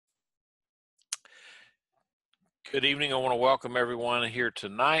Good evening. I want to welcome everyone here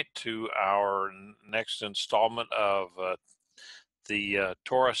tonight to our next installment of the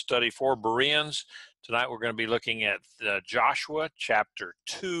Torah study for Bereans. Tonight we're going to be looking at Joshua chapter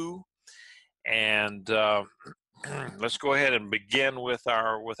 2, and let's go ahead and begin with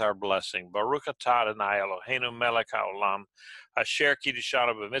our blessing. Baruch atah Adonai Eloheinu melech haolam asher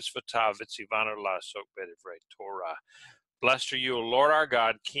kiddushanu b'mitzvotav v'tzivanu la'asok b'divrei Torah. Blessed are you, O Lord our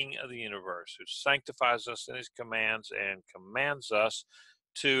God, King of the universe, who sanctifies us in his commands and commands us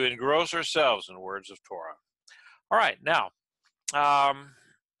to engross ourselves in words of Torah. All right, now, are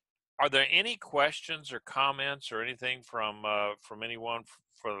there any questions or comments or anything from anyone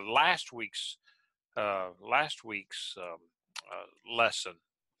for last week's lesson?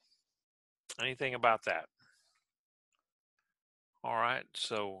 Anything about that? All right,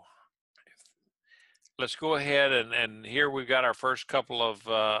 so let's go ahead and here we've got our first couple of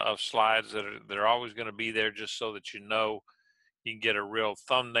slides that are always going to be there, just so that you can get a real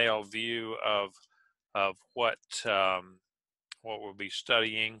thumbnail view of what we'll be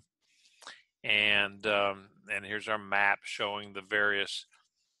studying, and here's our map showing the various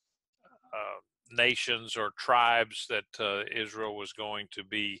nations or tribes that Israel was going to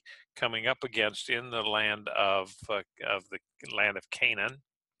be coming up against in the land of Canaan.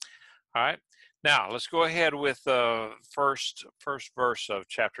 All right. Now, let's go ahead with the first verse of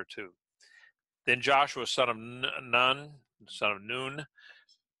chapter 2. Then Joshua, son of Nun,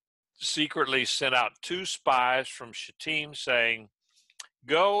 secretly sent out 2 spies from Shittim, saying,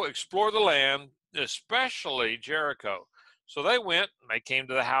 "Go explore the land, especially Jericho." So they went, and they came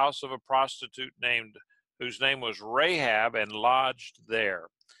to the house of a prostitute whose name was Rahab, and lodged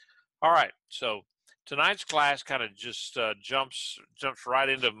there. All right, so tonight's class kind of just jumps right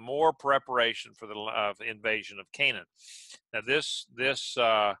into more preparation for the invasion of Canaan. Now, this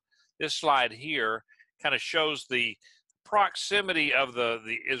slide here kind of shows the proximity of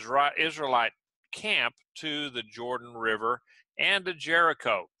the Israelite camp to the Jordan River and to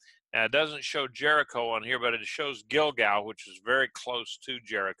Jericho. Now, it doesn't show Jericho on here, but it shows Gilgal, which is very close to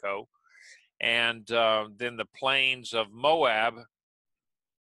Jericho, and then the plains of Moab,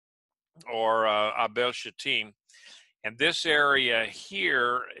 or Abel Shittim, and this area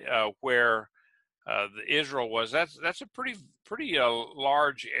here where Israel was, that's a pretty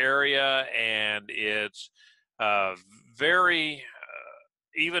large area, and it's very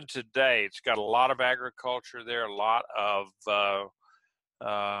even today it's got a lot of agriculture there, a lot of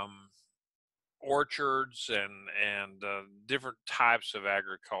orchards and different types of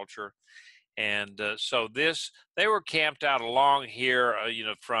agriculture. And so they were camped out along here,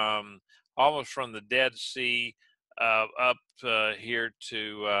 from almost from the Dead Sea up here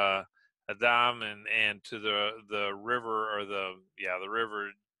to Adam and to the river, or the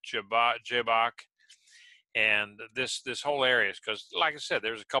river Jabbok, and this whole area, because, like I said,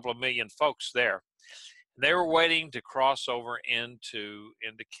 there's a couple of million folks there. They were waiting to cross over into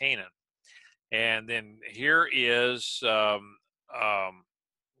Canaan, and then here is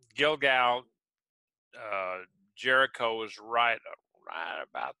Gilgal. Jericho is right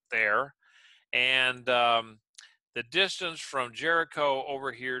about there, and the distance from Jericho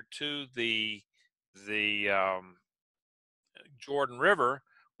over here to the Jordan River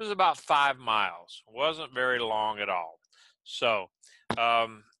was about 5 miles. It wasn't very long at all. So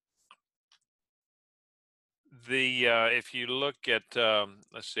if you look at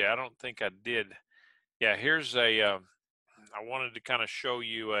let's see, I don't think I did. Yeah, here's I wanted to kind of show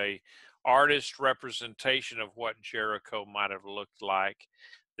you a artist representation of what Jericho might have looked like.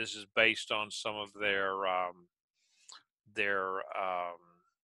 This is based on some of their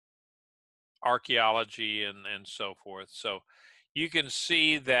archaeology and so forth. So you can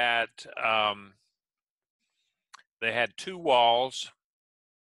see that they had 2 walls,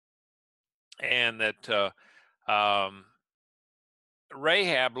 and that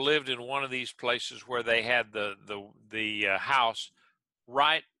Rahab lived in one of these places where they had the house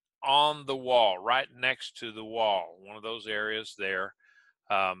right on the wall, right next to the wall, one of those areas there,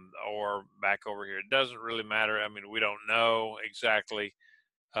 or back over here. It doesn't really matter. I mean, we don't know exactly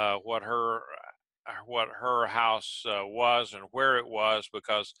what her house was and where it was,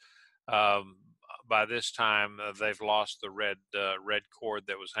 because by this time they've lost the red cord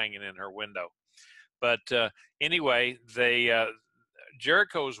that was hanging in her window. But anyway,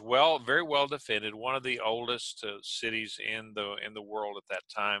 Jericho is very well defended, one of the oldest cities in the world at that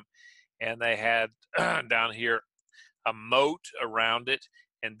time, and they had down here a moat around it,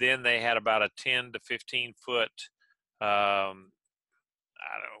 and then they had about a 10 to 15 foot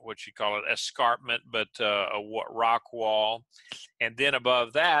I don't know what you call it, escarpment, but a rock wall, and then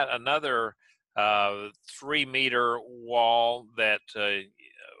above that another 3-meter wall that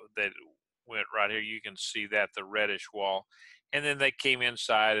that went right here. You can see that, the reddish wall, and then they came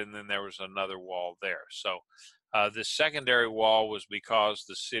inside, and then there was another wall there. So the secondary wall was because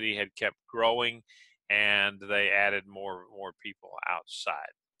the city had kept growing, and they added more people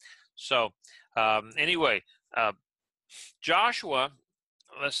outside. So anyway, Joshua.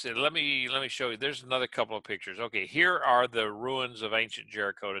 Let's see. Let me show you. There's another couple of pictures. Okay, here are the ruins of ancient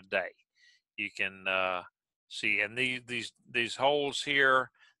Jericho today. You can see, and these holes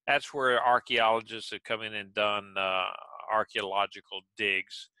here. That's where archaeologists have come in and done archaeological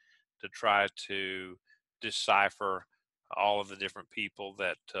digs to try to decipher all of the different people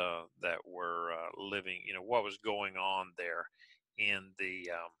that that were living. You know what was going on there in the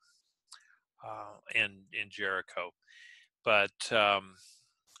in Jericho. But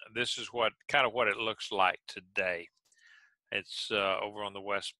this is what it looks like today. It's over on the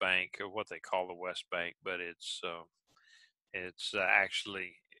West Bank, or what they call the West Bank, but it's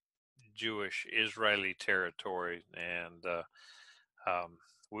actually Jewish Israeli territory, and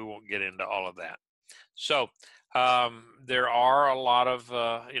we won't get into all of that. So there are a lot of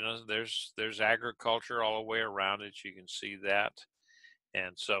there's agriculture all the way around it. You can see that.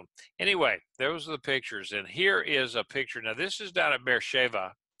 And so anyway, those are the pictures, and here is a picture. Now this is down at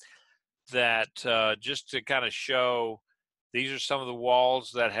Beersheba, that just to kind of show, these are some of the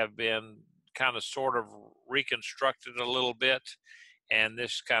walls that have been kind of sort of reconstructed a little bit, and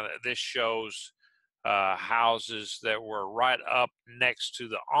this shows houses that were right up next to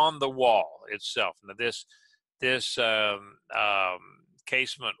on the wall itself. Now this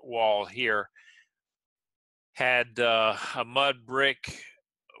casement wall here had a mud brick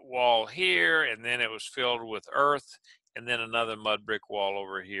wall here, and then it was filled with earth, and then another mud brick wall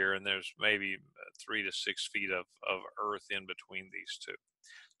over here, and there's maybe 3 to 6 feet of earth in between these two.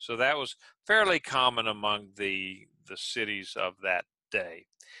 So that was fairly common among the cities of that day.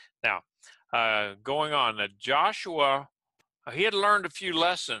 Now, going on, Joshua, he had learned a few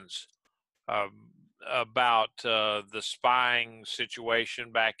lessons about the spying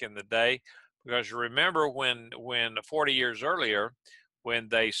situation back in the day, because you remember when 40 years earlier, when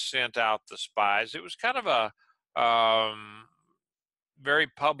they sent out the spies, it was kind of a very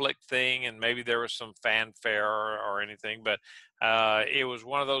public thing, and maybe there was some fanfare or anything, but it was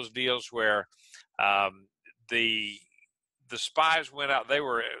one of those deals where the spies went out. They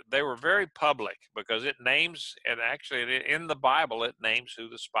were very public, because it names, and actually in the Bible it names who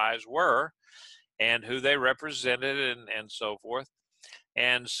the spies were and who they represented, and so forth.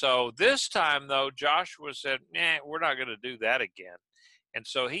 And so this time, though, Joshua said, we're not going to do that again. And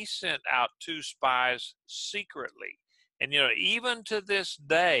so he sent out 2 spies secretly. And, even to this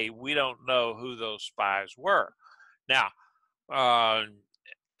day, we don't know who those spies were. Now,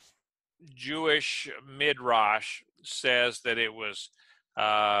 Jewish Midrash says that it was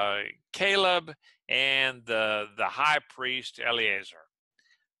Caleb and the high priest Eleazar.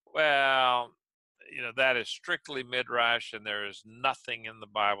 Well, that is strictly Midrash, and there is nothing in the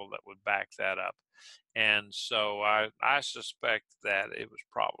Bible that would back that up. And so I suspect that it was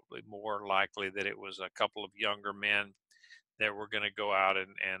probably more likely that it was a couple of younger men that were going to go out and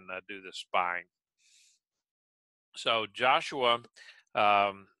do the spying. So Joshua,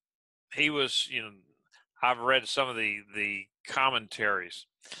 he was, I've read some of the commentaries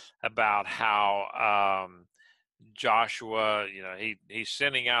about how Joshua, he's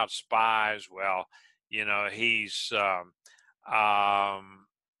sending out spies. Well, he's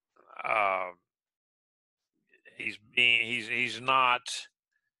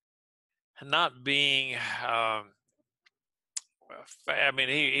not being I mean,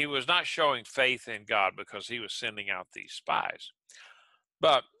 he was not showing faith in God, because he was sending out these spies.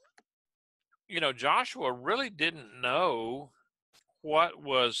 But Joshua really didn't know what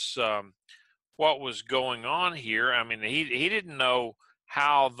was going on here. I mean, he didn't know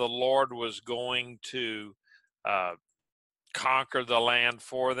how the Lord was going to conquer the land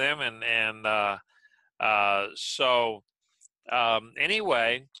for them, and so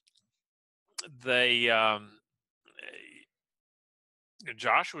anyway, they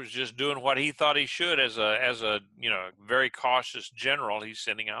Joshua was just doing what he thought he should as a very cautious general. He's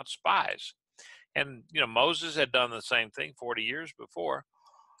sending out spies, and Moses had done the same thing 40 years before.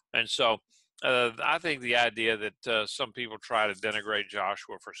 And so I think the idea that some people try to denigrate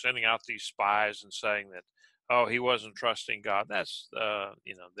Joshua for sending out these spies and saying that, oh, he wasn't trusting God, that's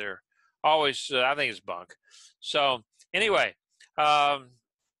they're always I think it's bunk. So anyway,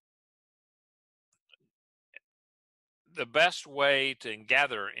 the best way to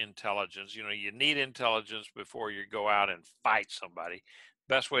gather intelligence, you need intelligence before you go out and fight somebody.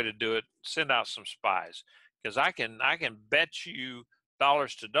 best way to do it, send out some spies, because I can bet you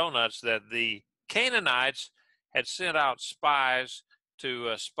dollars to donuts that the Canaanites had sent out spies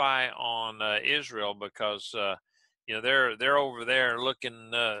to spy on Israel, because they're over there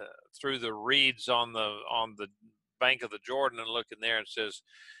looking through the reeds on the bank of the Jordan, and looking there, and says,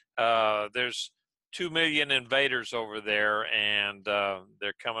 there's 2 million invaders over there, and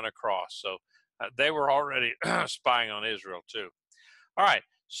they're coming across. So they were already spying on Israel too. All right.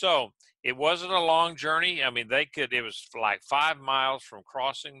 So it wasn't a long journey. I mean, it was like 5 miles from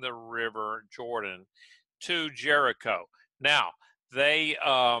crossing the river Jordan to Jericho. Now, they,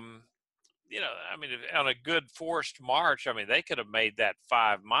 I mean, on a good forced march, I mean, they could have made that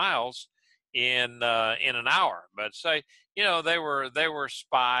 5 miles in an hour. But say, they were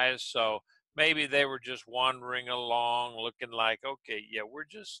spies, so maybe they were just wandering along, looking like, okay, yeah, we're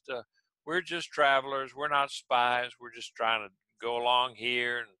just travelers. We're not spies. We're just trying to go along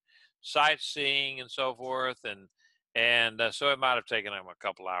here and sightseeing and so forth, and so it might have taken them a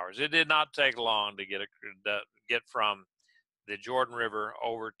couple hours. It did not take long to get from the Jordan River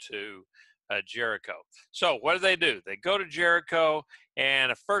over to Jericho. So what do? They go to Jericho,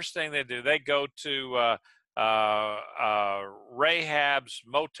 and the first thing they do, they go to Rahab's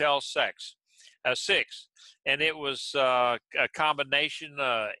Motel 6, and it was a combination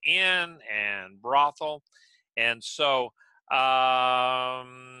inn and brothel, and so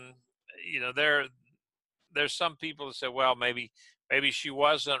there's some people that say, well, maybe she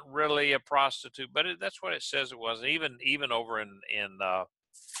wasn't really a prostitute, but that's what it says it was. Even over in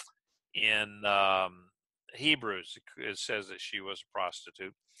Hebrews, it says that she was a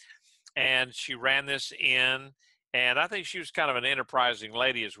prostitute, and she ran this inn. And I think she was kind of an enterprising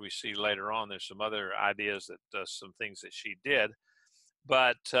lady, as we see later on. There's some other ideas that some things that she did,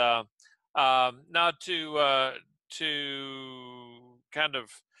 but now to kind of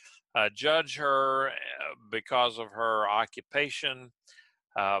judge her because of her occupation,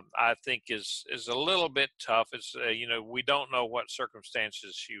 I think is a little bit tough. It's we don't know what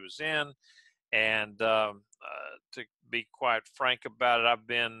circumstances she was in, and to be quite frank about it, I've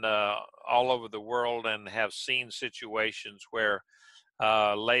been all over the world and have seen situations where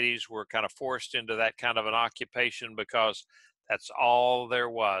ladies were kind of forced into that kind of an occupation because that's all there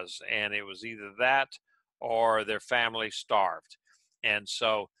was, and it was either that or their family starved. And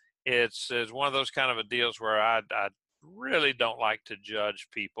so it's one of those kind of a deals where I really don't like to judge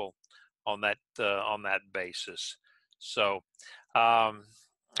people on that basis. So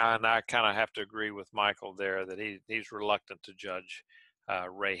and I kind of have to agree with Michael there that he's reluctant to judge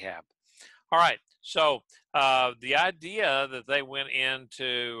Rahab. All right, so the idea that they went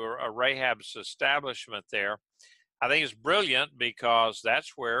into Rahab's establishment there, I think is brilliant, because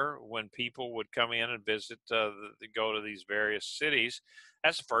that's where, when people would come in and visit, go to these various cities,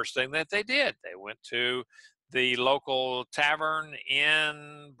 that's the first thing that they did. They went to the local tavern,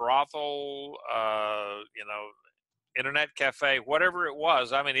 inn, brothel, internet cafe, whatever it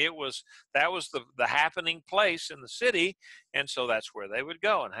was. I mean, that was the happening place in the city, and so that's where they would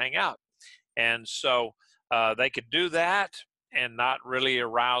go and hang out. And so they could do that and not really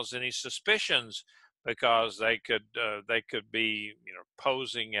arouse any suspicions, because they could be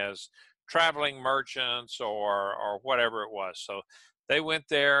posing as traveling merchants or whatever it was. So they went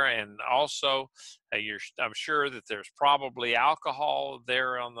there, and also I'm sure that there's probably alcohol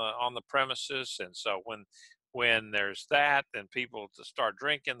there on the premises, and so when there's that, then people to start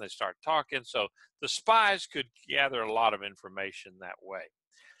drinking, they start talking. So the spies could gather a lot of information that way.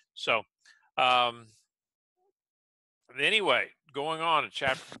 So anyway, going on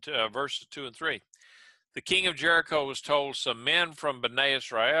to verses 2 and 3. The king of Jericho was told, some men from Bnei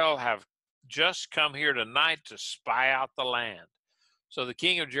Israel have just come here tonight to spy out the land. So the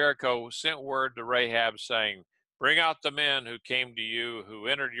king of Jericho sent word to Rahab, saying, bring out the men who came to you, who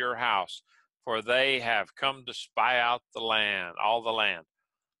entered your house, for they have come to spy out the land, all the land.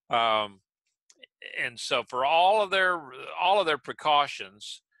 And so for all of their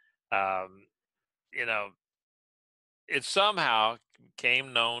precautions, it somehow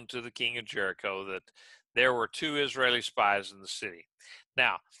came known to the king of Jericho that there were 2 Israeli spies in the city.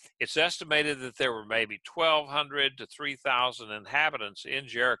 Now, it's estimated that there were maybe 1,200 to 3,000 inhabitants in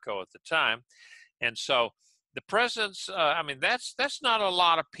Jericho at the time. And so the presence, that's not a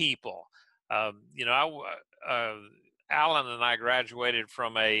lot of people. Alan and I graduated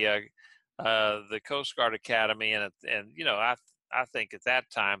from the Coast Guard Academy, and I think at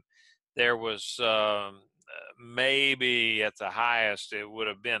that time there was maybe at the highest it would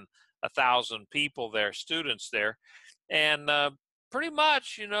have been 1,000 people there, students there, and pretty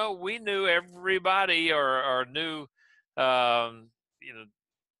much we knew everybody, or knew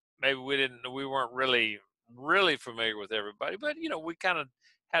maybe we weren't really familiar with everybody, but we kind of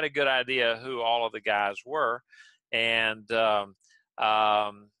had a good idea who all of the guys were, and at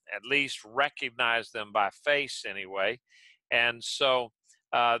least recognized them by face anyway. And so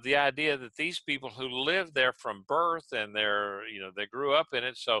the idea that these people who lived there from birth, and they grew up in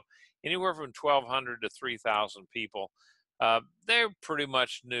it, so anywhere from 1,200 to 3,000 people, they pretty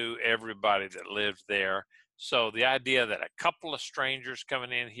much knew everybody that lived there. So the idea that a couple of strangers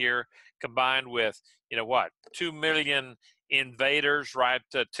coming in here, combined with, 2 million invaders right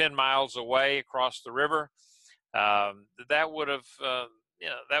 10 miles away across the river, that would have,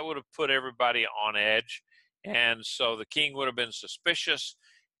 that would have put everybody on edge. And so the king would have been suspicious.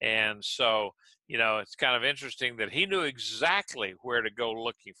 And so, it's kind of interesting that he knew exactly where to go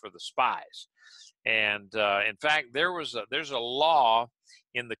looking for the spies. And in fact, there's a law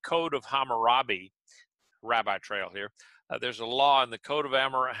in the Code of Hammurabi, Rabbi Trail here. There's a law in the Code of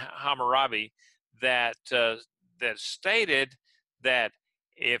Hammurabi that that stated that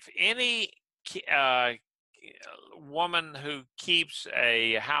if any woman who keeps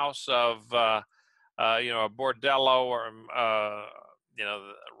a house of a bordello, or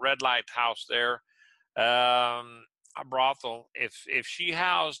the red light house there, a brothel, if she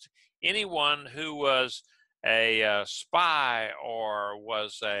housed anyone who was a spy, or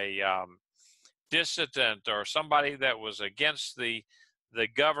was a dissident, or somebody that was against the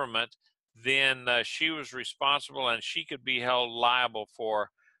government, then she was responsible, and she could be held liable for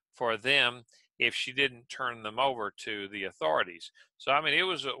them if she didn't turn them over to the authorities. So I mean, it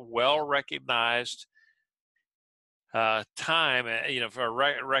was a well recognized time, for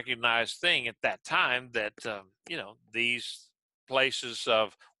a recognized thing at that time, that these places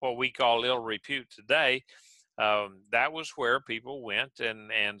of what we call ill repute today, that was where people went,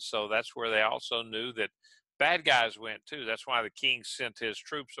 and so that's where they also knew that bad guys went too. That's why the king sent his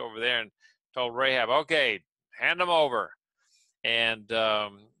troops over there and told Rahab, "Okay, hand them over." And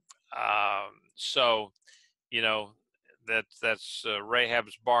so, that's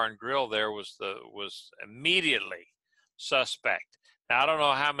Rahab's Bar and Grill. There was immediately suspect. Now I don't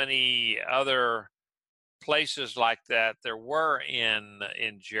know how many other places like that there were in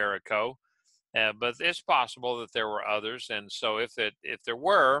Jericho. But it's possible that there were others, and so if there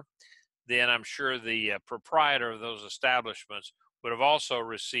were, then I'm sure the proprietor of those establishments would have also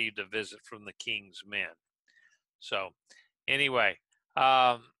received a visit from the king's men. So, anyway,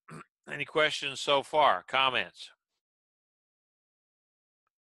 any questions so far? Comments?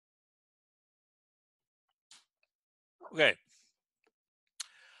 Okay.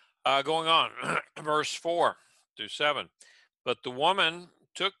 Going on, verse 4 through 7. But the woman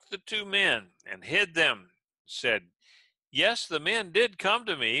took the two men and hid them, said, "Yes, the men did come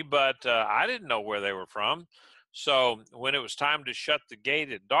to me, but I didn't know where they were from. So when it was time to shut the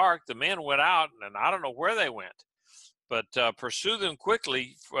gate at dark, the men went out, and I don't know where they went. But pursue them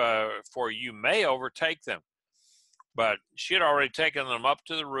quickly, for you may overtake them." But she had already taken them up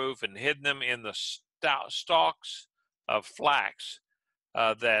to the roof and hidden them in the stalks of flax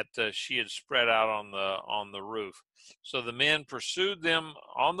that she had spread out on the roof. So the men pursued them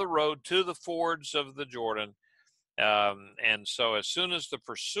on the road to the fords of the Jordan. And so as soon as the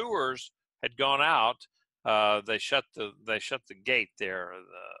pursuers had gone out, they shut the gate there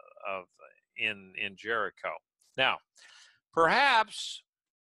in Jericho. Now, perhaps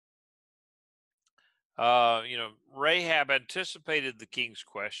Rahab anticipated the king's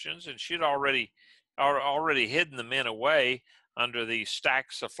questions, and she'd already hidden the men away under the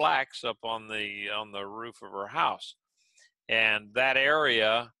stacks of flax up on the roof of her house. And that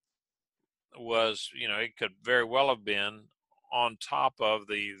area was, it could very well have been on top of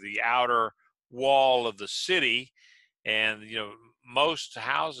the outer wall of the city. And most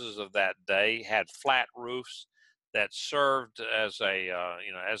houses of that day had flat roofs that served as a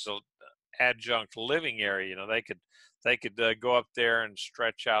as a adjunct living area. They could go up there and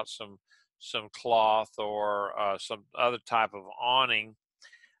stretch out some cloth, or some other type of awning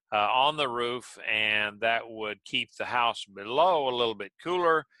on the roof, and that would keep the house below a little bit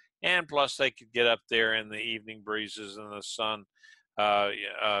cooler. And plus, they could get up there in the evening breezes and the sun.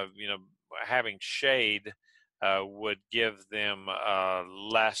 Having shade would give them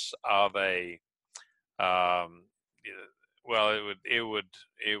less of a well, it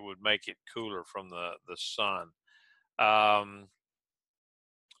would make it cooler from the sun.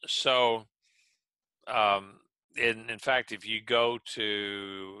 So in fact, if you go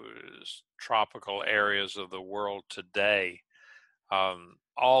to tropical areas of the world today,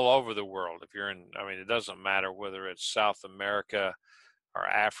 all over the world, if you're it doesn't matter whether it's South America or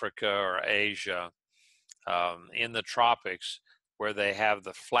Africa or Asia, in the tropics, where they have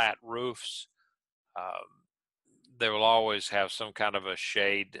the flat roofs, they will always have some kind of a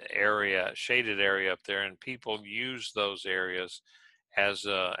shaded area up there, and people use those areas as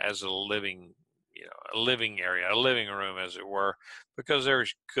a living, a living area, a living room, as it were, because there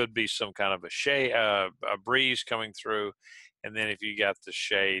could be some kind of a shade, a breeze coming through, and then if you got the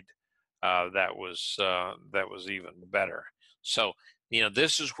shade, that was even better. So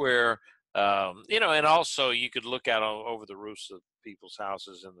this is where and also you could look out over the roofs of people's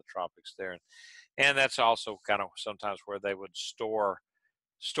houses in the tropics there, and that's also kind of sometimes where they would store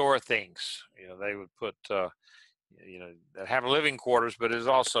things. They would put that have living quarters, but is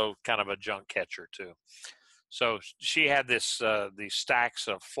also kind of a junk catcher too. So she had these stacks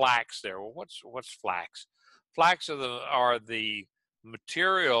of flax there. Well, what's flax? Flax are the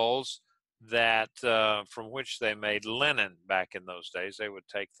materials that from which they made linen back in those days. They would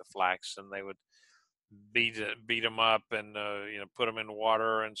take the flax and they would beat them up and put them in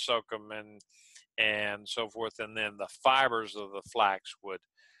water and soak them and so forth, and then the fibers of the flax would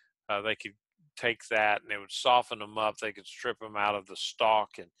they could take that and they would soften them up. They could strip them out of the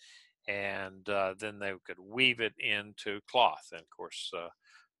stalk and then they could weave it into cloth. And of course,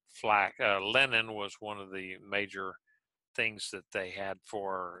 linen was one of the major things that they had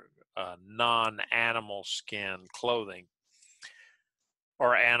for non-animal skin clothing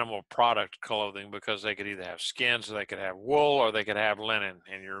or animal product clothing, because they could either have skins or they could have wool or they could have linen.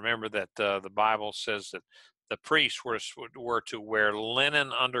 And you remember that the Bible says that the priests were to wear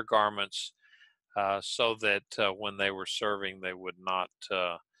linen undergarments so that when they were serving, they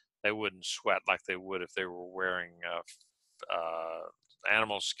wouldn't sweat like they would if they were wearing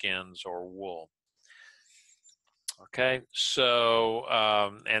animal skins or wool. Okay, so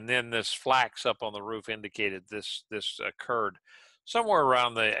and then this flax up on the roof indicated this occurred somewhere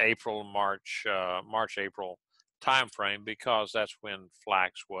around the March-April time frame, because that's when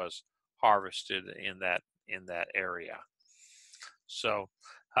flax was harvested in that area. So,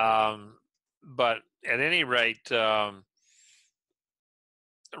 but at any rate,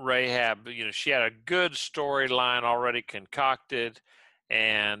 Rahab, she had a good storyline already concocted,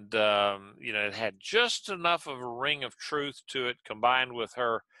 and it had just enough of a ring of truth to it, combined with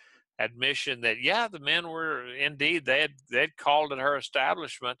her admission that the men were indeed they'd called at her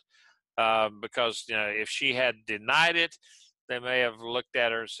establishment, because if she had denied it, they may have looked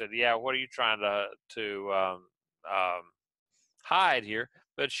at her and said, what are you trying to hide here?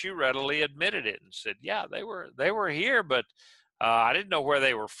 But she readily admitted it and said, they were here, but I didn't know where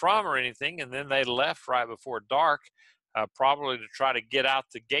they were from or anything. And then they left right before dark, probably to try to get out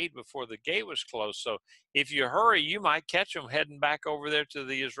the gate before the gate was closed. So if you hurry, you might catch them heading back over there to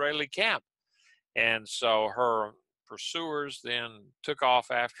the Israeli camp. And so her pursuers then took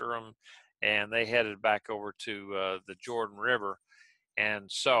off after them, and they headed back over to the Jordan River. And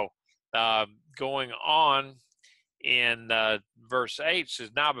so going on in verse 8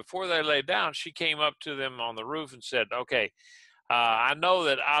 says, now before they lay down, she came up to them on the roof and said, okay, I know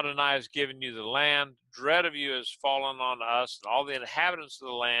that Adonai has given you the land. Dread of you has fallen on us, and all the inhabitants of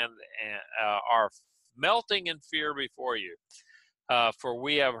the land are melting in fear before you. For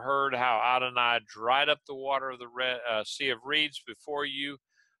we have heard how Adonai dried up the water of the Sea of Reeds before you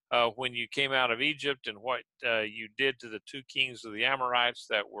when you came out of Egypt, and what you did to the two kings of the Amorites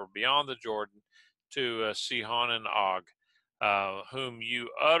that were beyond the Jordan, to Sihon and Og, whom you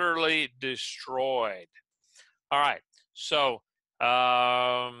utterly destroyed. All right, so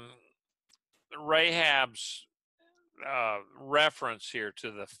Rahab's reference here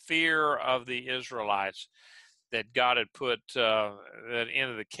to the fear of the Israelites that God had put that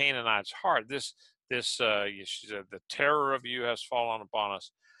into the Canaanites' heart. She said, the terror of you has fallen upon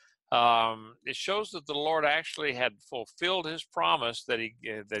us. It shows that the Lord actually had fulfilled his promise that he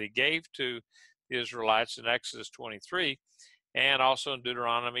gave to the Israelites in Exodus 23, and also in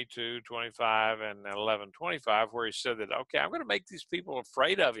Deuteronomy 2:25 and 11:25, where he said that, okay, I'm going to make these people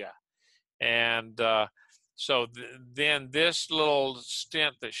afraid of you. And then this little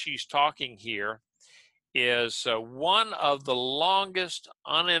stint that she's talking here is one of the longest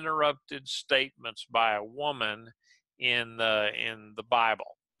uninterrupted statements by a woman in the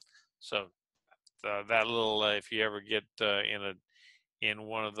Bible. So that little, if you ever get in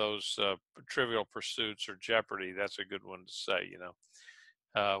one of those Trivial Pursuits or Jeopardy, that's a good one to say.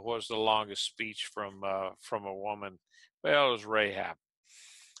 What was the longest speech from a woman? Well, it was Rahab.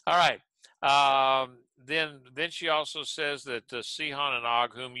 All right. Then she also says that Sihon and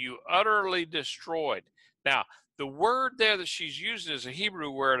Og, whom you utterly destroyed. Now, the word there that she's using is a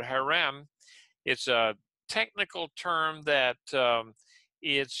Hebrew word, harem. It's a technical term that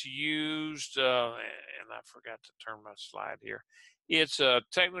it's used, and I forgot to turn my slide here. it's a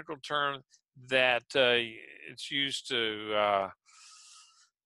technical term that it's used to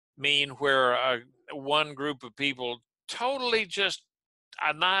mean where one group of people totally just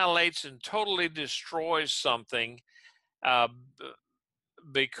annihilates and totally destroys something, uh,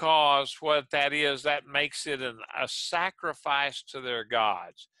 because what that is, that makes it a sacrifice to their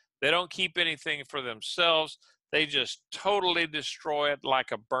gods. They don't keep anything for themselves. They just totally destroy it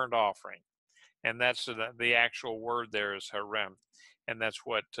like a burnt offering. And that's the actual word there is harem. And that's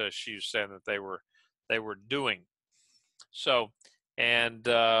what she's saying that they were doing. So, and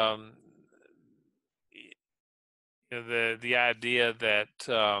the idea that,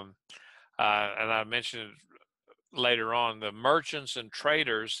 and I mentioned later on, the merchants and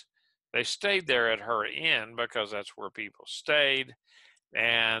traders, they stayed there at her inn because that's where people stayed.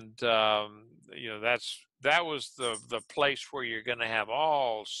 And that was the place where you're going to have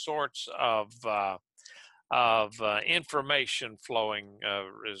all sorts of information flowing,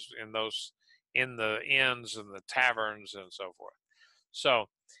 is in the inns and the taverns and so forth. So,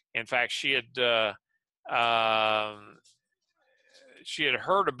 in fact, um, she had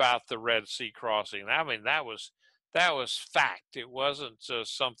heard about the Red Sea crossing. I mean, that was fact. It wasn't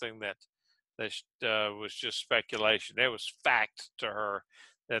something that was just speculation. It was fact to her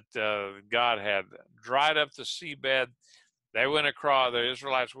that God had dried up the seabed. They went across. The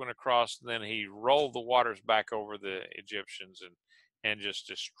Israelites went across, and then He rolled the waters back over the Egyptians and just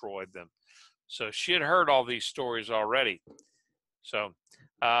destroyed them. So she had heard all these stories already. So,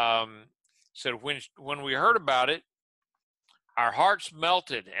 said when we heard about it, our hearts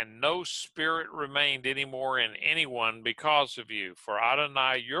melted, and no spirit remained anymore in anyone because of you. For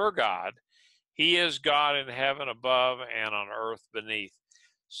Adonai, your God, He is God in heaven above and on earth beneath.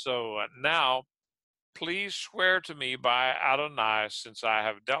 So now, please swear to me by Adonai, since I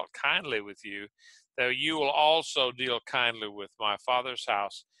have dealt kindly with you, that you will also deal kindly with my father's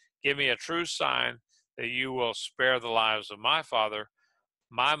house. Give me a true sign that you will spare the lives of my father,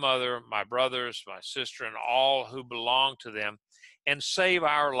 my mother, my brothers, my sister, and all who belong to them, and save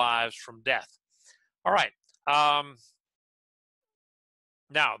our lives from death. All right.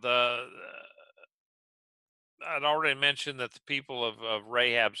 Now, I'd already mentioned that the people of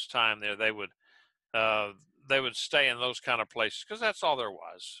Rahab's time there, they would stay in those kind of places because that's all there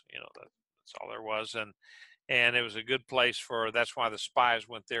was. That's all there was, and it was a good place for. That's why the spies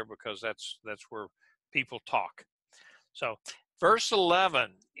went there, because that's where people talk. So, verse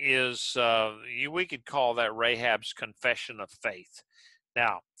 11 is we could call that Rahab's confession of faith.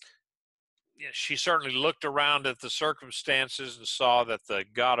 Now, she certainly looked around at the circumstances and saw that the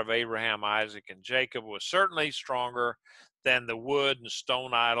God of Abraham, Isaac, and Jacob was certainly stronger than the wood and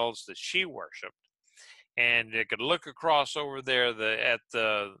stone idols that she worshipped. And you could look across over there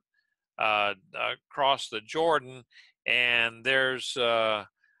across the Jordan, and there's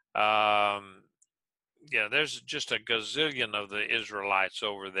there's just a gazillion of the Israelites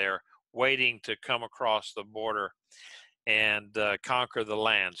over there waiting to come across the border and conquer the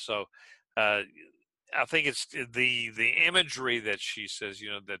land. So I think it's the imagery that she says,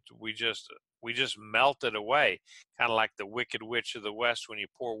 that we just melted away, kind of like the Wicked Witch of the West when you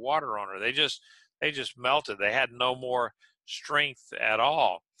pour water on her. They just melted. They had no more strength at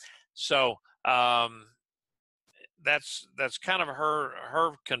all. So that's kind of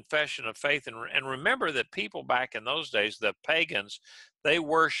her confession of faith. And remember that people back in those days, the pagans, they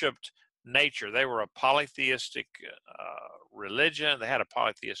worshipped nature. They were a polytheistic religion. They had a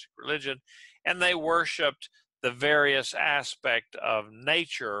polytheistic religion, and they worshipped the various aspect of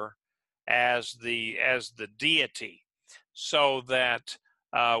nature as the deity. So that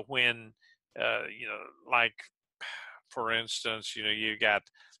when like for instance, you got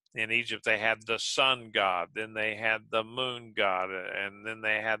in Egypt, they had the sun god, then they had the moon god, and then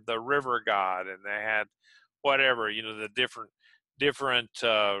they had the river god, and they had whatever, the different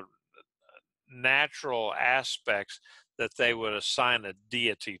natural aspects that they would assign a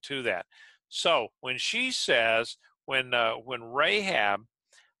deity to that. So when she says, when Rahab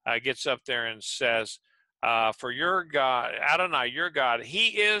gets up there and says, for your God, Adonai, your God,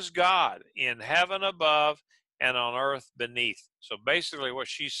 He is God in heaven above and on earth beneath. So basically what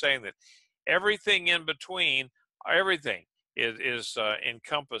she's saying, that everything in between, everything is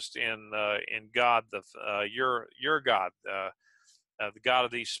encompassed in God, your God, the God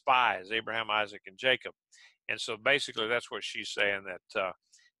of these spies, Abraham, Isaac, and Jacob. And so basically that's what she's saying, that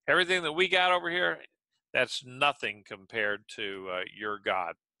everything that we got over here, that's nothing compared to your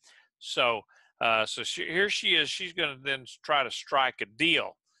God. So here she is. She's going to then try to strike a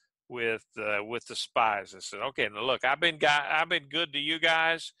deal with the spies. I said, okay, now look, I've been good to you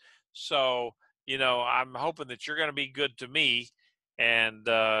guys, so I'm hoping that you're going to be good to me. and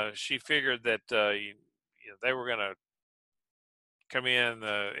she figured that they were going to come in.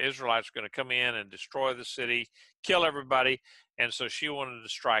 The Israelites were going to come in and destroy the city, kill everybody, and so she wanted to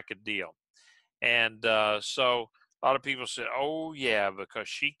strike a deal. And so a lot of people said, "Oh yeah, because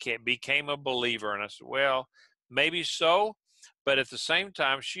she became a believer." And I said, "Well, maybe so, but at the same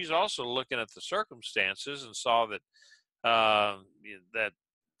time, she's also looking at the circumstances and saw that that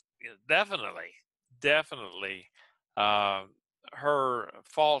definitely, uh, her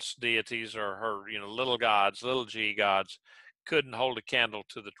false deities or her little gods, little g gods, couldn't hold a candle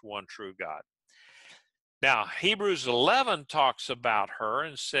to the one true God." Now, Hebrews 11 talks about her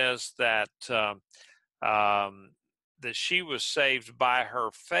and says that that she was saved by her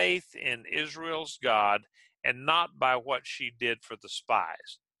faith in Israel's God and not by what she did for the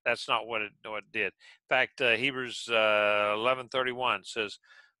spies. That's not what it did. In fact, Hebrews 11:31 says,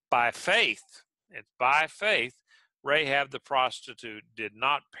 "By faith, it's by faith, Rahab the prostitute did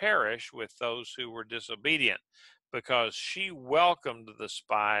not perish with those who were disobedient, because she welcomed the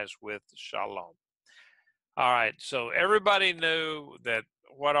spies with shalom." All right, so everybody knew that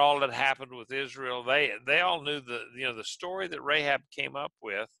what all had happened with Israel. They all knew the story that Rahab came up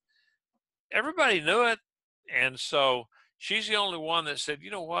with. Everybody knew it, and so she's the only one that said,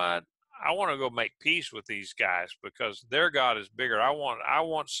 "You know what? I want to go make peace with these guys because their God is bigger. I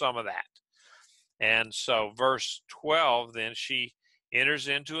want some of that." And so verse 12, then she enters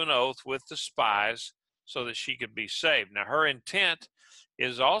into an oath with the spies so that she could be saved. Now her intent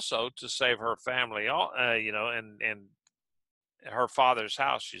is also to save her family, and her father's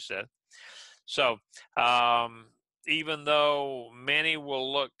house, she said. So even though many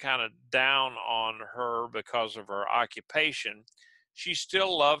will look kind of down on her because of her occupation, she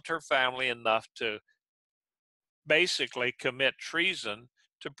still loved her family enough to basically commit treason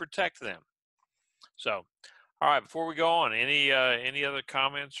to protect them. So, all right, before we go on, any other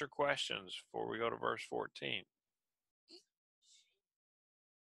comments or questions before we go to verse 14?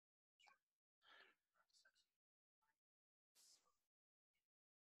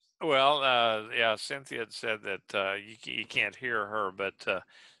 Well, yeah, Cynthia had said that you can't hear her, but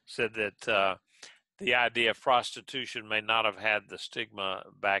said that the idea of prostitution may not have had the stigma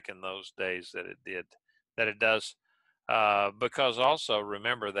back in those days that it does, because also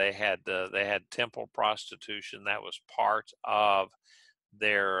remember they had temple prostitution. That was part of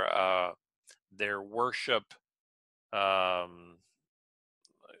their worship um,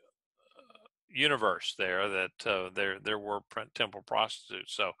 universe there, that there were temple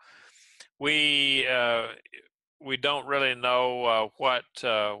prostitutes. So we we don't really know what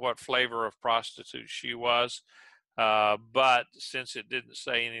flavor of prostitute she was, but since it didn't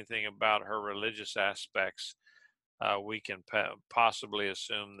say anything about her religious aspects, we can possibly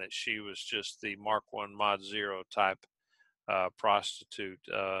assume that she was just the Mark 1 Mod 0 type prostitute,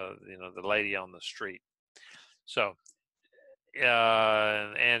 the lady on the street. So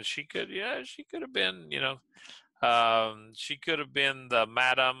and she could have been, she could have been the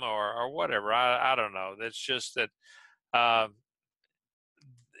madam or whatever. I don't know. It's just that um,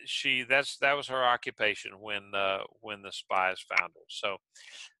 that was her occupation when the spies found her. So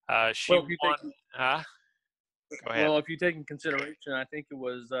she Well, if you take, won. Huh? Go ahead. well, if you take in consideration, I think it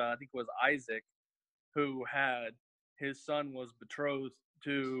was Isaac who had his son was betrothed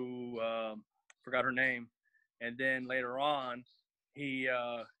to forgot her name, and then later on he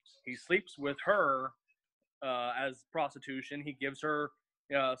sleeps with her as prostitution. He gives her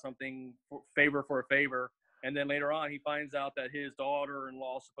something favor for a favor, and then later on he finds out that his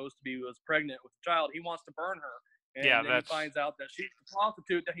daughter-in-law was pregnant with a child. He wants to burn her, Yeah, and then he finds out that she's the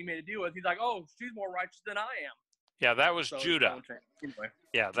prostitute that he made a deal with. He's like, "Oh, she's more righteous than I am." yeah, that was So Judah. anyway,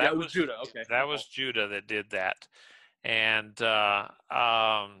 Yeah, yeah, it was Judah. Okay, that was Judah that did that, and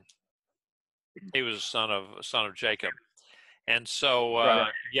he was a son of Jacob. And so,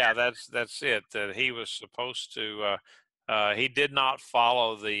 right, yeah, that's it. That he was supposed to. He did not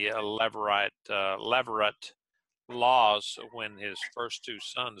follow the Levirate laws when his first two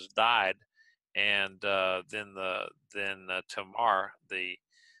sons died, and then Tamar, the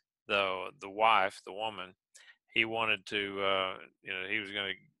wife, the woman, he wanted to. He was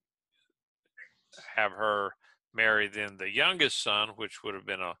going to have her marry then the youngest son, which would have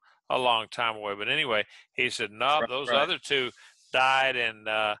been a long time away. But anyway, he said, no, those right. other two died, and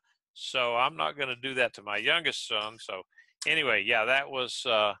so I'm not going to do that to my youngest son. So anyway, yeah, that's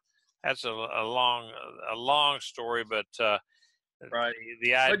a long story, but Right.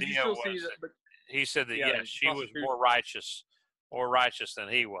 the But you idea still see was that, that but he said that yeah, yes, she was prostitution. more righteous than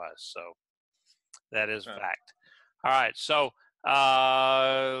he was. So that is Huh. fact. All right, so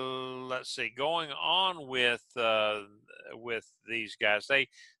let's see. Going on with these guys. They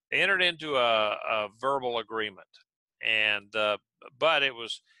entered into a verbal agreement, and but it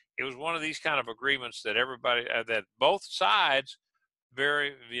was one of these kind of agreements that everybody that both sides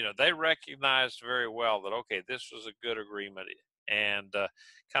very they recognized very well that okay, this was a good agreement, and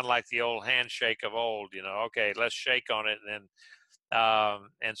kind of like the old handshake of old, okay, let's shake on it.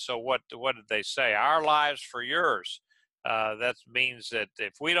 And so what did they say? Our lives for yours. That means that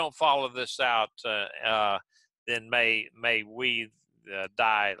if we don't follow this out, then may we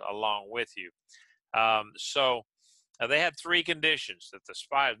die along with you. So they had three conditions that the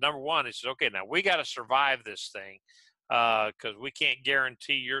spies. Number one, he said, okay, now we got to survive this thing because we can't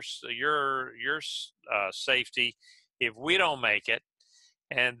guarantee your safety if we don't make it.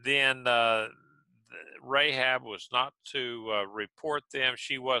 And then Rahab was not to report them.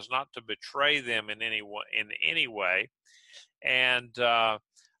 She was not to betray them in any way. And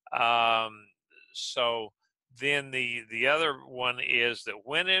so then the other one is that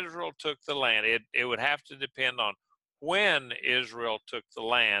when Israel took the land, it would have to depend on when Israel took the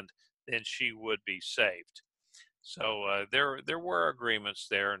land, then she would be saved. So there were agreements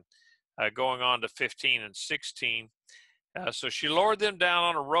there. And going on to 15 and 16, so she lowered them down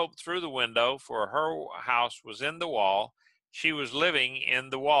on a rope through the window, for her house was in the wall. She was living in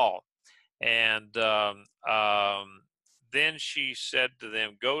the wall. And then she said to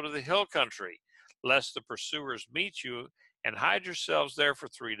them, go to the hill country, lest the pursuers meet you, and hide yourselves there for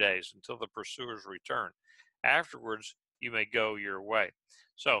 3 days until the pursuers return. Afterwards, you may go your way.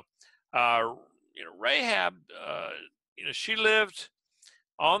 So, Rahab, she lived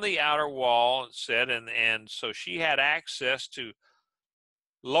on the outer wall, it said, and so she had access to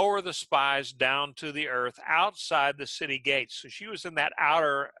lower the spies down to the earth outside the city gates. So she was in that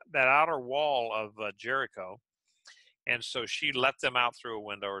outer wall of Jericho, and so she let them out through a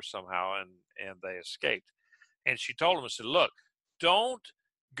window or somehow, and they escaped. And she told them, said, "Look, don't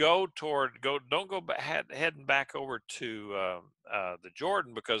go heading back over to the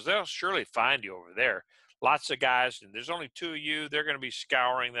Jordan, because they'll surely find you over there. Lots of guys, and there's only two of you. They're going to be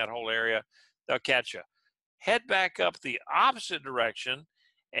scouring that whole area. They'll catch you. Head back up the opposite direction,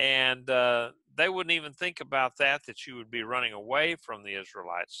 and they wouldn't even think about that you would be running away from the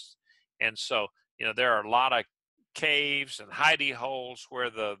Israelites." And so, there are a lot of caves and hidey holes where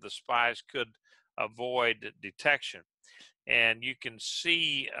the spies could avoid detection. And you can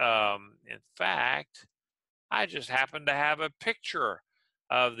see, in fact, I just happen to have a picture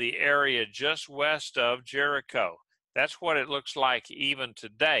of the area just west of Jericho. That's what it looks like even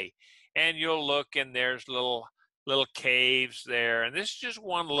today. And you'll look, and there's little caves there, and this is just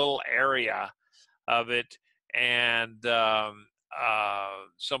one little area of it. And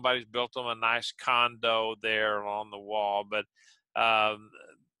somebody's built them a nice condo there along the wall. But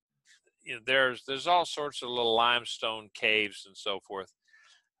there's all sorts of little limestone caves and so forth.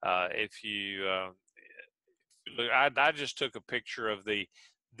 If you look, I just took a picture of the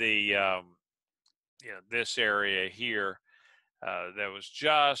this area here that was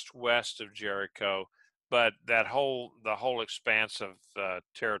just west of Jericho, but the whole expanse of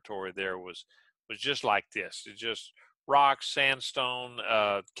territory there was just like this. It's just rocks, sandstone,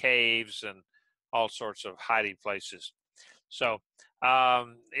 caves, and all sorts of hiding places. So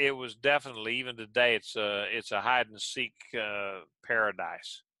it was definitely, even today, it's a hide and seek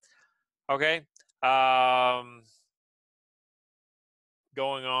paradise. Okay.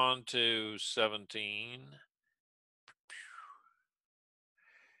 Going on to 17.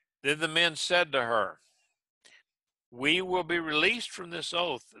 Then the men said to her, we will be released from this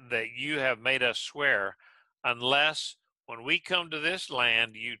oath that you have made us swear, unless when we come to this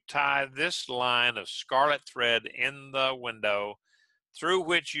land, you tie this line of scarlet thread in the window through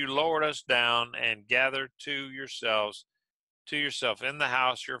which you lowered us down, and gather to yourself in the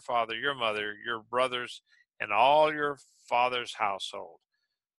house your father, your mother, your brothers, and all your father's household.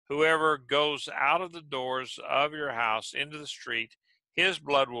 Whoever goes out of the doors of your house into the street, his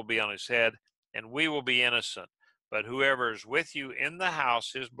blood will be on his head, and we will be innocent. But whoever is with you in the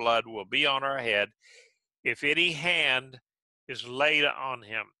house, his blood will be on our head, if any hand is laid on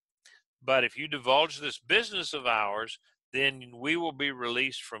him. But if you divulge this business of ours, then we will be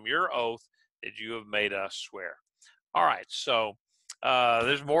released from your oath that you have made us swear. All right, so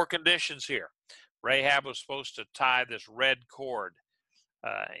there's more conditions here. Rahab was supposed to tie this red cord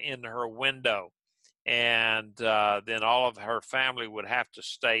in her window, and then all of her family would have to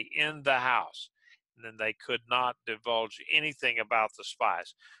stay in the house. And then they could not divulge anything about the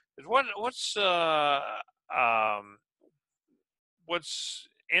spies. What's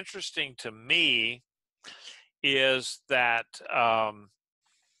interesting to me is that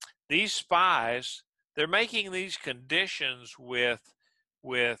these spies they're making these conditions with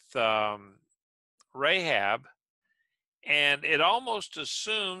Rahab, and it almost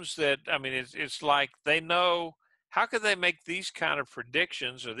assumes that, I mean, it's like they know. How could they make these kind of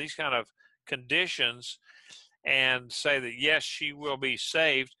predictions or these kind of conditions and say that yes, she will be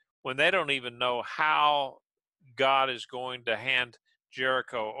saved when they don't even know how God is going to hand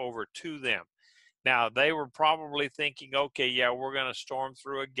Jericho over to them? Now, they were probably thinking, okay, yeah, we're going to storm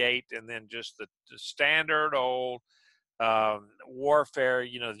through a gate, and then just the standard old warfare,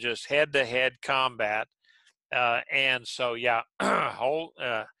 just head to head combat. And so, yeah,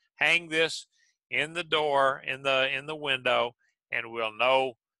 hang this in the door, in the window, and we'll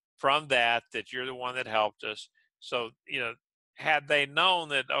know from that you're the one that helped us. So, had they known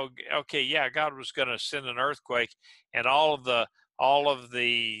that, oh, okay, yeah, God was going to send an earthquake, and all of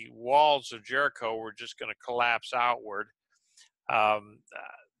the walls of Jericho were just going to collapse outward,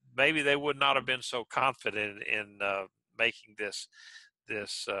 maybe they would not have been so confident in making this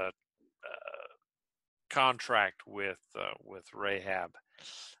contract with Rahab.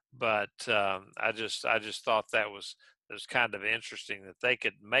 But I just thought that was kind of interesting that they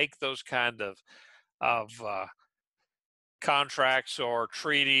could make those kind of contracts or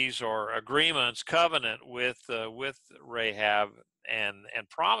treaties or agreements, covenant with Rahab, and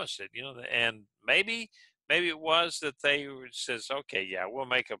promise it. And maybe it was that they says, okay, yeah, we'll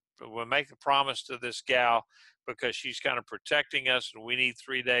make a promise to this gal because she's kind of protecting us, and we need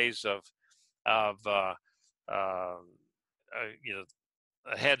 3 days of uh, you know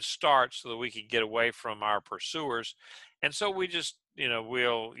a head start so that we can get away from our pursuers. And so we just,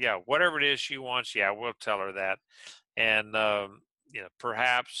 we'll, yeah, whatever it is she wants, yeah, we'll tell her that. And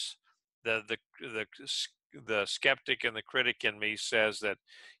perhaps the skeptic and the critic in me says that,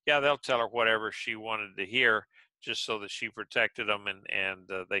 yeah, they'll tell her whatever she wanted to hear just so that she protected them, and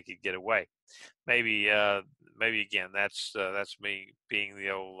they could get away. Maybe again, that's me being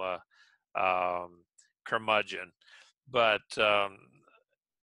the old curmudgeon. But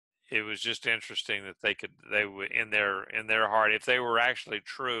it was just interesting that they would, in their heart, if they were actually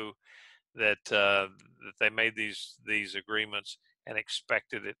true, that they made these agreements and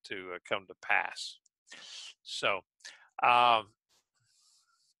expected it to come to pass. So, um,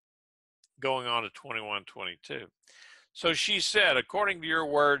 going on to 21:22. So she said, "According to your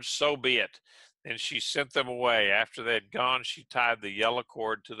words, so be it." And she sent them away. After they had gone, she tied the yellow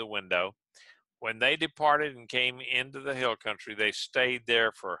cord to the window. When they departed and came into the hill country, they stayed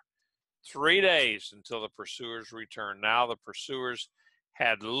there for 3 days until the pursuers returned. Now the pursuers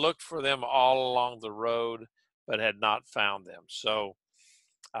had looked for them all along the road, but had not found them. So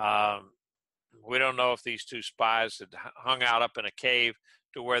um, we don't know if these two spies had hung out up in a cave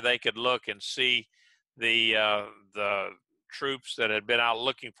to where they could look and see the troops that had been out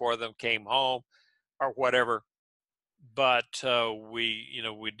looking for them came home or whatever. But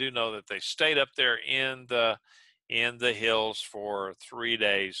we do know that they stayed up there in the hills for 3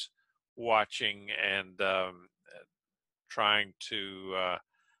 days, watching and trying to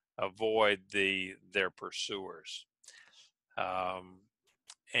avoid their pursuers. Um,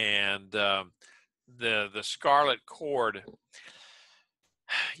 and the scarlet cord.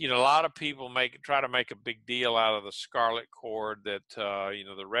 A lot of people try to make a big deal out of the scarlet cord. That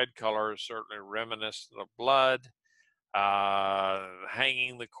the red color is certainly reminiscent of blood.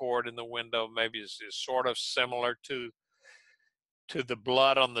 Hanging the cord in the window maybe is sort of similar to the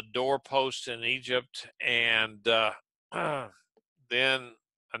blood on the doorpost in Egypt. And then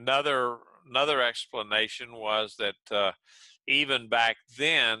another explanation was that even back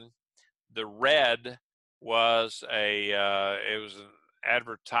then, the red was it was an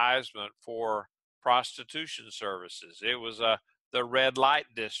advertisement for prostitution services. It was the red light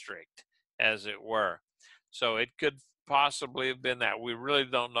district, as it were. So it could possibly have been that. We really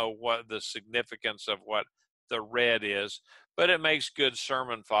don't know what the significance of what the red is, but it makes good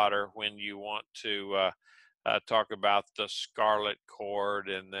sermon fodder when you want to talk about the scarlet cord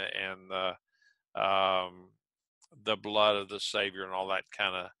and the blood of the Savior and all that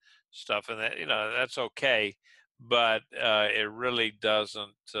kind of stuff. And that's okay, but it really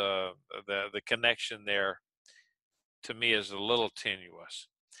doesn't. The connection there to me is a little tenuous.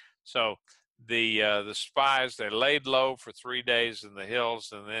 So the spies, they laid low for 3 days in the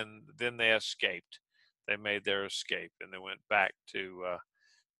hills, and then they escaped. They made their escape, and they went back to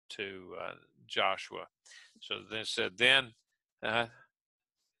Joshua. So they said then. Uh,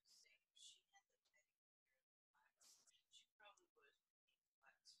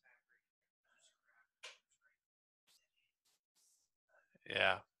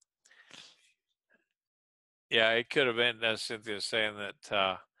 yeah, yeah, it could have been. Cynthia saying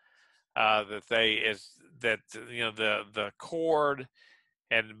that that they is that the cord,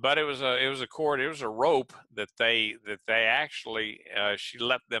 but it was a cord, it was a rope that they actually she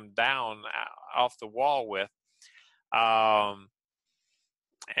let them down off the wall with. Um,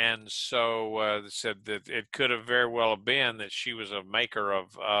 and so they said that it could have very well been that she was a maker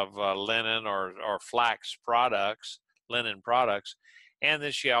of linen or flax products, linen products, and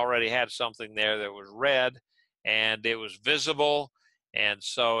that she already had something there that was red, and it was visible, and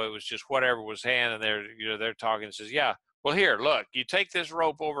so it was just whatever was hand. And they're talking. And says, yeah, well, here, look, you take this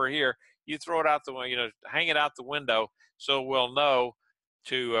rope over here, you throw it out the window, hang it out the window, so we'll know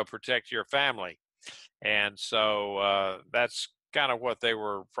to protect your family. And so that's kind of what they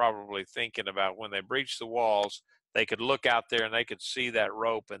were probably thinking about when they breached the walls. They could look out there and they could see that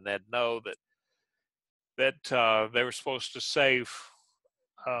rope, and they'd know that they were supposed to save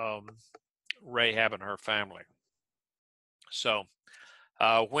um, Rahab and her family. So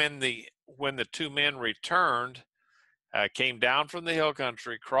when the two men returned, came down from the hill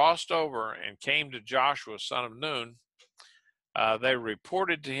country, crossed over, and came to Joshua, son of Nun, they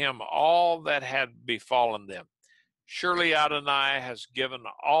reported to him all that had befallen them. Surely Adonai has given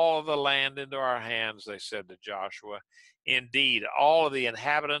all the land into our hands, they said to Joshua. Indeed, all of the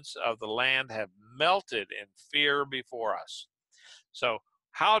inhabitants of the land have melted in fear before us. So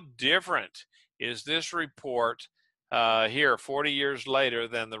how different is this report here 40 years later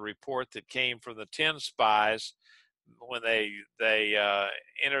than the report that came from the 10 spies when they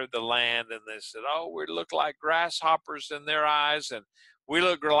entered the land, and they said, oh, we look like grasshoppers in their eyes, and we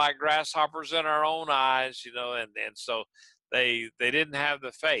look like grasshoppers in our own eyes, and so they didn't have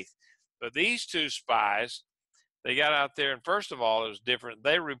the faith. But these two spies, they got out there, and first of all, it was different.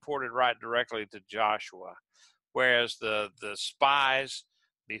 They reported right directly to Joshua, whereas the spies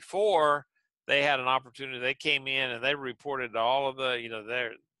before, they had an opportunity. They came in and they reported to all of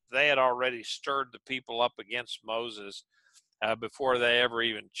they had already stirred the people up against Moses before they ever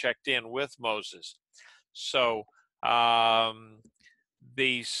even checked in with Moses. So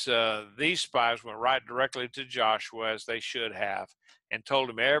these spies went right directly to Joshua, as they should have, and told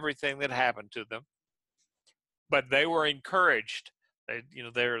him everything that happened to them. But they were encouraged.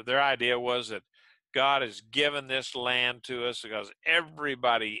 Their idea was that God has given this land to us because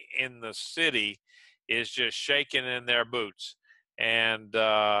everybody in the city is just shaking in their boots. And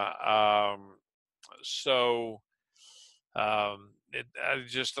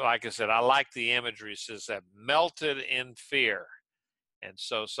just like I said, I like the imagery. It says that melted in fear. And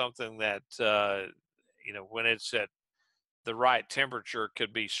so something that, when it's at the right temperature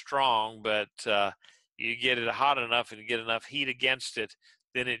could be strong, but you get it hot enough and you get enough heat against it,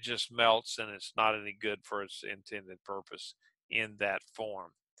 then it just melts, and it's not any good for its intended purpose in that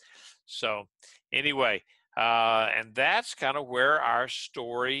form. So anyway, and that's kind of where our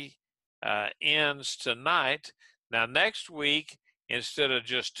story ends tonight. Now, next week, instead of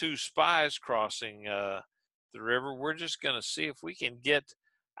just two spies crossing the river, we're just going to see if we can get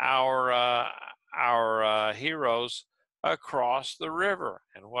our heroes across the river,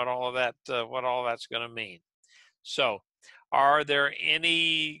 and what all that's going to mean. So, are there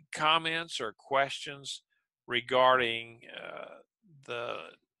any comments or questions regarding the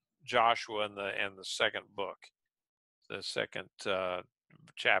Joshua and the second book, the second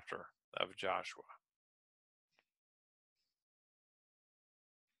chapter of Joshua?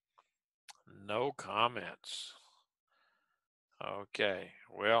 No comments. Okay.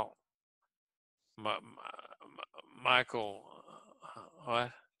 Well, Michael,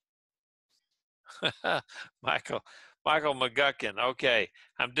 what? Michael McGuckin. Okay,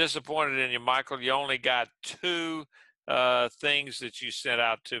 I'm disappointed in you, Michael. You only got two things that you sent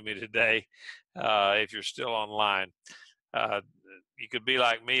out to me today. If you're still online, you could be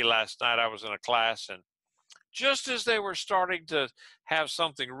like me. Last night I was in a class, and just as they were starting to have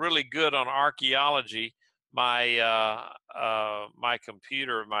something really good on archaeology, my my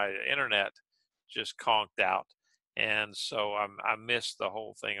computer, my internet, just conked out, and so I missed the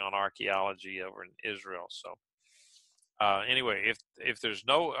whole thing on archaeology over in Israel. So anyway, if there's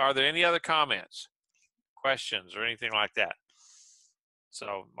are there any other comments, questions, or anything like that?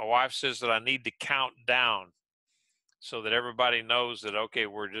 So my wife says that I need to count down so that everybody knows that, okay,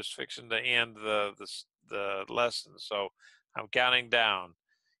 we're just fixing to end the lesson. So I'm counting down.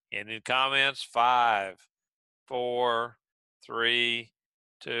 Any comments? 5, 4, 3,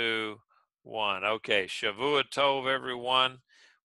 2, 1. Okay, Shavua Tov, everyone.